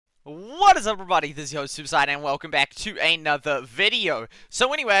What is up, everybody? This is your host Suicide, and welcome back to another video.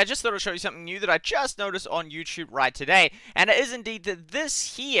 So anyway, I just thought I'd show you something new that I just noticed on YouTube right today, and it is indeed that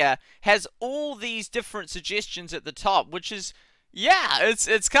this here has all these different suggestions at the top, which is, yeah,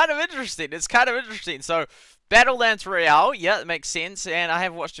 it's kind of interesting. It's kind of interesting. So, Battlelands Royale, yeah, it makes sense, and I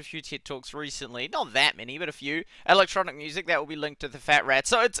have watched a few TED Talks recently, not that many, but a few. Electronic music, that will be linked to the Fat Rat.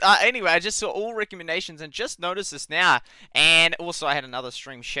 So it's, anyway, I just saw all recommendations and just noticed this now, and also I had another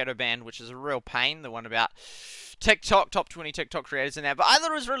stream, Shadow Band, which is a real pain, the one about TikTok, top 20 TikTok creators and that, but I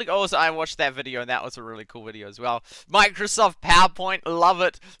thought it was really cool, so I watched that video, and that was a really cool video as well. Microsoft PowerPoint, love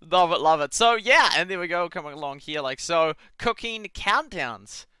it, love it, love it. So yeah, and there we go, coming along here, like so, cooking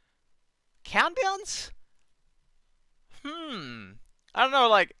countdowns. Countdowns? I don't know,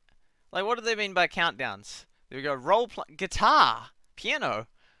 like what do they mean by countdowns? There we go. Role play, guitar, piano.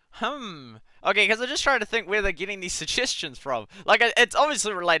 Okay, because I'm just trying to think where they're getting these suggestions from. Like, it's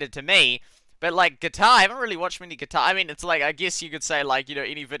obviously related to me, but like guitar, I haven't really watched many guitar. I mean, it's like, I guess you could say, like, you know,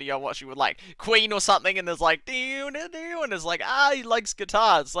 any video I'm watching with like Queen or something, and there's like and it's like, he likes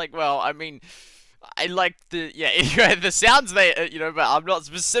guitar. It's like, well, I mean, I like the, yeah, anyway, the sounds they, you know, but I'm not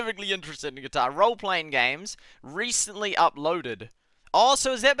specifically interested in guitar. Role-playing games, recently uploaded. Oh,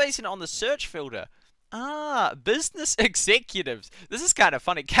 so is that based on the search filter? Ah, business executives. This is kind of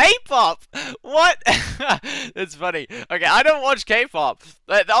funny. K-pop! What? It's funny. Okay, I don't watch K-pop.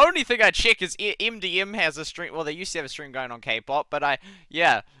 The only thing I check is MDM has a stream. Well, they used to have a stream going on K-pop, but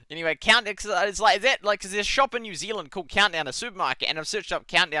yeah. Anyway, it's like, is that, like, because there's a shop in New Zealand called Countdown, a supermarket, and I've searched up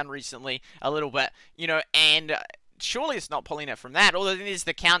Countdown recently a little bit, you know, and surely it's not pulling it from that. Although there's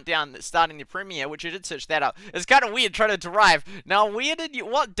the countdown that's starting the premiere, which I did search that up. It's kind of weird trying to derive. Now,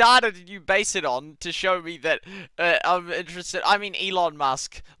 what data did you base it on to show me that I'm interested? I mean, Elon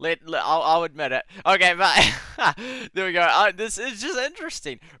Musk. I'll admit it. Okay, but there we go. This is just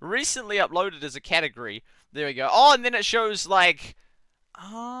interesting. Recently uploaded as a category. There we go. Oh, and then it shows like,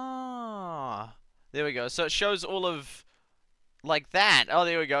 there we go. So it shows all of like that. Oh,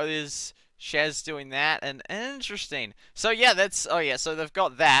 there we go. There's Shaz doing that, and interesting. So yeah, oh yeah, so they've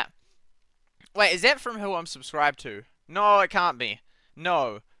got that. Wait, is that from who I'm subscribed to? No, it can't be.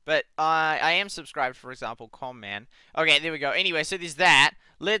 No, but I am subscribed, for example, Comman. Okay, there we go. Anyway, so there's that.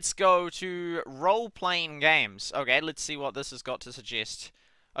 Let's go to role-playing games. Okay, let's see what this has got to suggest.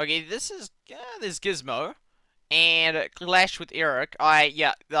 Okay, this is, there's Gizmo, and Clash with Eric.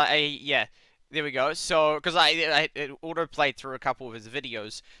 Yeah. There we go. So, because I auto-played through a couple of his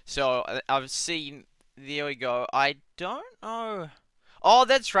videos, so I've seen. There we go. I don't know. Oh,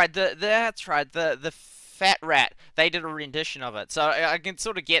 that's right. The Fat Rat. They did a rendition of it, so I can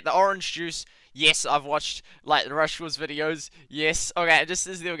sort of get the orange juice. Yes, I've watched like the Rushwell's videos. Yes. Okay,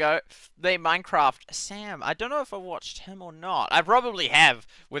 there we go. The Minecraft Sam. I don't know if I watched him or not. I probably have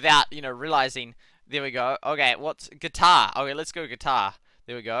without realizing. There we go. Okay, what's guitar? Okay, let's go guitar.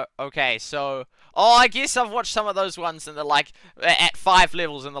 There we go. Okay, so I guess I've watched some of those ones, and they're like at 5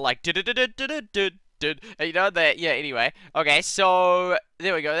 levels, and they're like you know that. Yeah. Anyway. Okay, so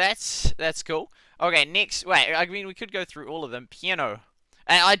there we go. That's cool. Okay, next. Wait, I mean we could go through all of them. Piano.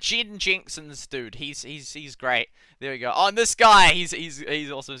 And Jen Jenkins's dude. He's great. There we go. Oh, and this guy.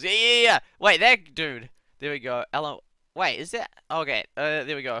 He's awesome. Yeah. Wait, that dude. There we go. Wait, is that? Okay.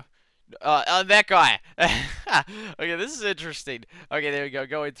 There we go. That guy. Okay, this is interesting. Okay, there we go.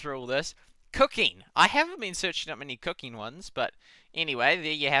 Going through all this. Cooking. I haven't been searching up many cooking ones, but anyway,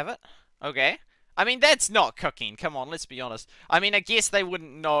 there you have it. Okay. I mean, that's not cooking. Come on, let's be honest. I mean, I guess they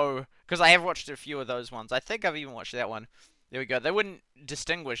wouldn't know, because I have watched a few of those ones. I think I've even watched that one. There we go. They wouldn't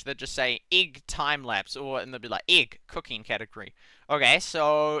distinguish. They'd just say egg time lapse, and they'd be like egg cooking category. Okay,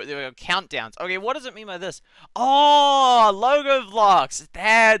 so there we go. Countdowns. Okay, what does it mean by this? Oh, logo blocks.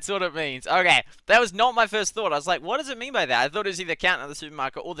 That's what it means. Okay, that was not my first thought. I was like, what does it mean by that? I thought it was either countdown at the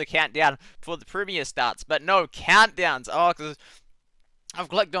supermarket or the countdown before the premiere starts. But no, countdowns. Oh, because I've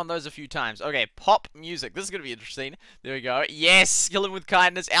clicked on those a few times. Okay, pop music. This is going to be interesting. There we go. Yes, Killing with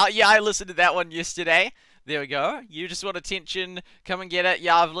Kindness. Yeah, I listened to that one yesterday. There we go. You just want attention. Come and get it.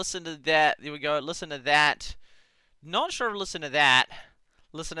 Yeah, I've listened to that. There we go. Listen to that. Not sure I've listened to that.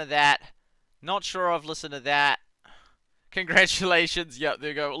 Listen to that. Not sure I've listened to that. Congratulations. Yep,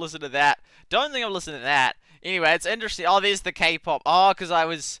 there we go. Listen to that. Don't think I've listened to that. Anyway, it's interesting. Oh, there's the K-pop. Oh, because I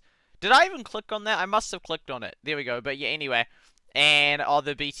was... Did I even click on that? I must have clicked on it. There we go. But yeah, anyway. And,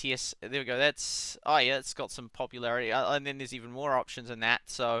 the BTS. There we go. That's... Oh, yeah, it's got some popularity. And then there's even more options than that.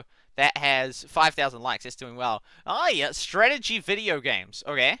 So... That has 5,000 likes. That's doing well. Oh, yeah. Strategy video games.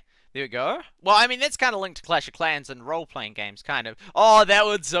 Okay. There we go. Well, I mean, that's kind of linked to Clash of Clans and role-playing games, kind of. Oh, that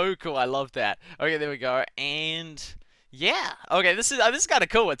was so cool. I love that. Okay, there we go. And Yeah. Okay, this is kind of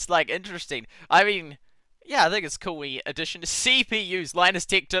cool. It's like interesting. I mean, yeah, I think it's cool. We addition to CPUs, Linus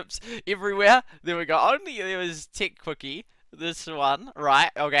Tech Tips everywhere. There we go. Only there was Tech Quickie. This one,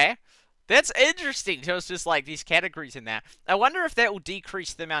 right? Okay. That's interesting. So it's just like these categories in there. I wonder if that will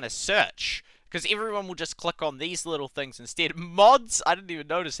decrease the amount of search. Because everyone will just click on these little things instead. Mods? I didn't even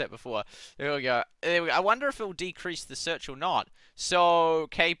notice that before. There we go. There we go. I wonder if it will decrease the search or not. So,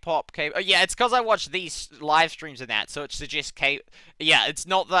 K-pop, K... Oh, yeah, it's because I watch these live streams and that. So it suggests K... Yeah, it's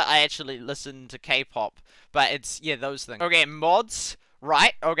not that I actually listen to K-pop. But it's, yeah, those things. Okay, mods.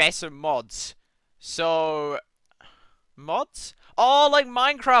 Right. Okay, so mods. So... Mods? Oh, like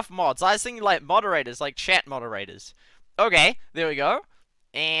Minecraft mods. I was thinking like moderators, like chat moderators. Okay, there we go.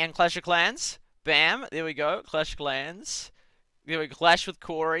 And Clash of Clans. Bam, there we go. Clash of Clans. There we go. Clash with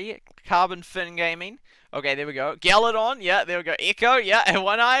Corey. Carbon Fin Gaming. Okay, there we go. Galadon, yeah, there we go. Echo, yeah. And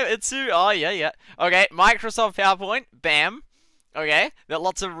One Eye Itsu, oh, yeah, yeah. Okay, Microsoft PowerPoint. Bam. Okay, got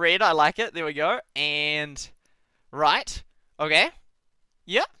lots of red. I like it. There we go. And... Right. Okay.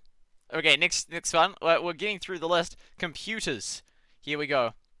 Yep. Okay, next one. We're getting through the list. Computers. Here we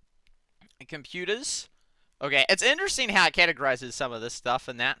go. Computers. Okay, it's interesting how it categorizes some of this stuff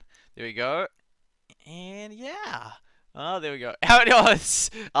and that. There we go. And yeah. Oh, there we go. Oh, it's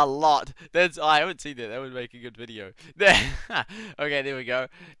a lot. I haven't seen that. That would make a good video. Okay, there we go.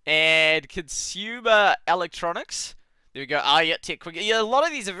 And consumer electronics. There we go. Oh, yeah, tech quick. Yeah, a lot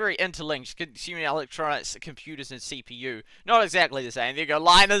of these are very interlinked. Consumer electronics, computers, and CPU. Not exactly the same. There you go.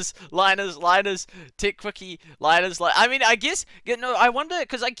 Liners, tech quickie, liners. I mean, I guess, you know, I wonder,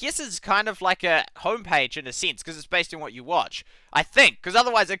 because I guess it's kind of like a homepage in a sense, because it's based on what you watch. I think, because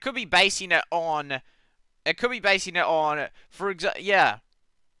otherwise it could be basing it on, for example, yeah.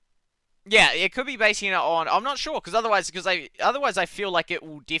 Yeah, it could be basing it on. I'm not sure because otherwise I feel like it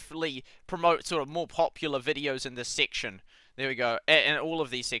will definitely promote sort of more popular videos in this section. There we go, in all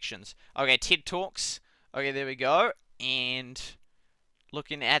of these sections. Okay, TED Talks. Okay, there we go. And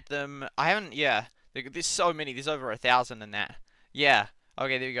looking at them, I haven't. Yeah, there's so many. There's over 1,000 in that. Yeah.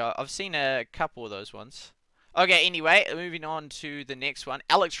 Okay, there we go. I've seen a couple of those ones. Okay, anyway, moving on to the next one.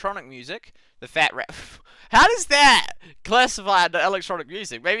 Electronic music. The Fat Rat. How does that classify under electronic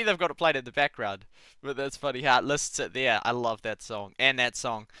music? Maybe they've got it played in the background. But that's funny how it lists it there. I love that song. And that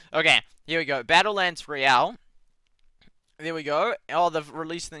song. Okay, here we go. Battlelands Royale. There we go. Oh, they've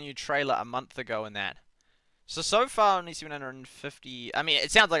released the new trailer a month ago in that. So far, only 750... I mean,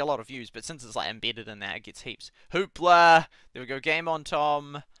 it sounds like a lot of views, but since it's like embedded in that, it gets heaps. Hoopla. There we go. Game on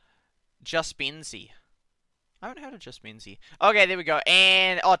Tom. Just Benzie. I haven't heard of Just Benzie. Okay, there we go.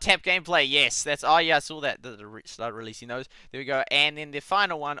 And, oh, tap gameplay. Yes, that's, oh, yeah, I saw that. They started releasing those. There we go. And then the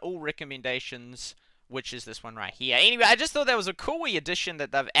final one, all recommendations, which is this one right here. Anyway, I just thought that was a cool addition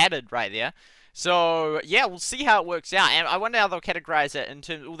that they've added right there. So, yeah, we'll see how it works out. And I wonder how they'll categorize it in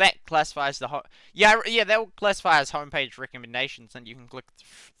terms, well, that classifies the yeah, that will classify as homepage recommendations, and you can click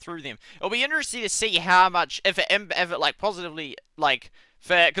through them. It'll be interesting to see how much, if it like, positively, like,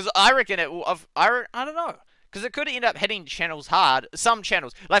 fair, because I reckon it will, I don't know. Because it could end up hitting channels hard. Some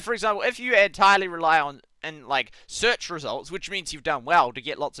channels. Like, for example, if you entirely rely on, like, search results, which means you've done well to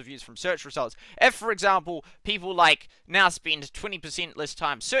get lots of views from search results. If, for example, people, like, now spend 20% less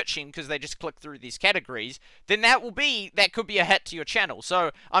time searching because they just click through these categories, then that could be a hit to your channel.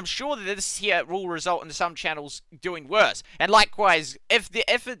 So, I'm sure that this here will result in some channels doing worse. And likewise, if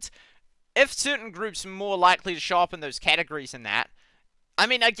certain groups are more likely to show up in those categories and that, I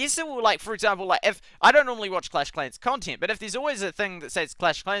mean, I guess it will, like, for example, like, if I don't normally watch Clash Clans content, but if there's always a thing that says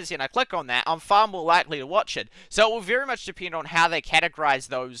Clash Clans here and I click on that, I'm far more likely to watch it. So it will very much depend on how they categorize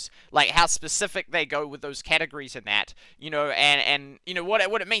those, like, how specific they go with those categories and that, you know, and you know, what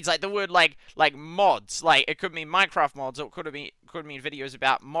it means, like, the word, like mods, like, it could mean Minecraft mods, or it could mean videos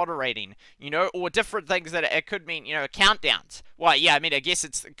about moderating, you know, or different things that it could mean, you know, countdowns. Well, yeah, I mean, I guess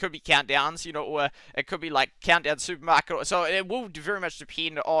it could be countdowns, you know, or it could be, like, countdown supermarket, so it will very much depend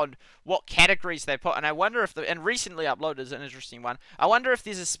on what categories they put, and I wonder if and recently uploaded is an interesting one. I wonder if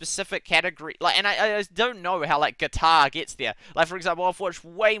there's a specific category, like, and I don't know how, like, guitar gets there. Like, for example, I've watched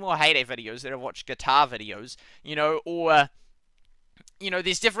way more Heyday videos than I've watched guitar videos, you know, or you know,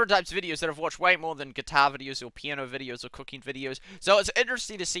 there's different types of videos that I've watched way more than guitar videos or piano videos or cooking videos. So it's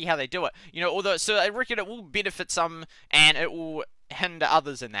interesting to see how they do it. You know, although, so I reckon it will benefit some and it will hinder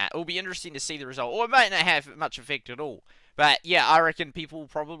others in that. It will be interesting to see the result. Or it might not have much effect at all. But yeah, I reckon people will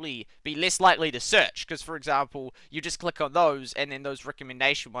probably be less likely to search because, for example, you just click on those and then those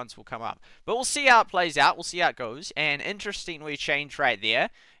recommendation ones will come up. But we'll see how it plays out. We'll see how it goes. And interesting wee change right there.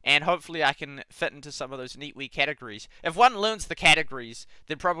 And hopefully I can fit into some of those neat wee categories. If one learns the categories,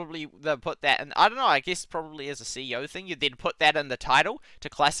 then probably they'll put that in. I don't know, I guess probably as a CEO thing, you'd then put that in the title to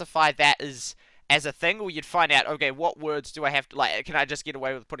classify that as a thing, or you'd find out, okay, what words do I have to, like, can I just get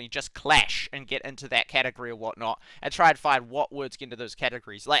away with putting just Clash and get into that category or whatnot, and try and find what words get into those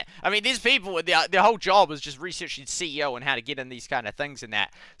categories. Like, I mean, these people, their whole job is just researching SEO and how to get in these kind of things and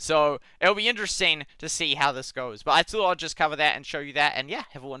that. So, it'll be interesting to see how this goes. But I thought I'd just cover that and show you that, and yeah,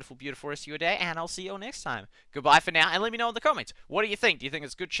 have a wonderful, beautiful rest of your day, and I'll see you all next time. Goodbye for now, and let me know in the comments. What do you think? Do you think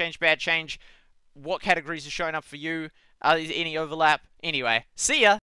it's good change, bad change? What categories are showing up for you? Are there any overlap? Anyway, see ya!